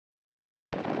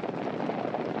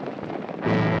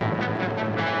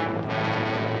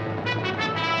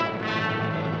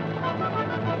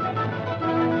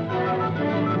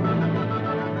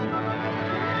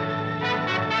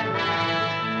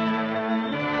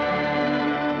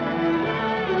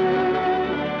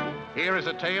Here is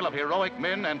a tale of heroic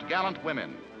men and gallant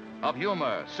women, of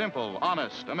humor, simple,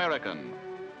 honest, American,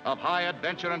 of high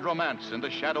adventure and romance in the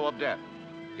shadow of death.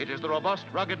 It is the robust,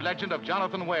 rugged legend of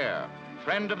Jonathan Ware,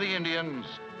 friend of the Indians,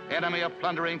 enemy of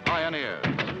plundering pioneers.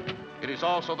 It is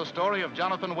also the story of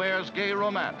Jonathan Ware's gay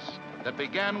romance that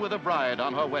began with a bride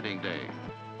on her wedding day.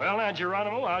 Well, now,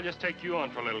 Geronimo, I'll just take you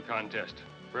on for a little contest.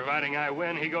 Providing I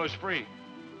win, he goes free.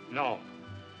 No.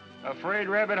 Afraid,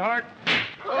 Rabbit Heart?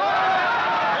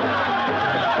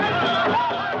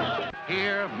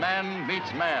 Here, man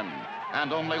meets man,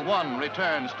 and only one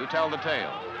returns to tell the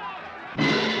tale.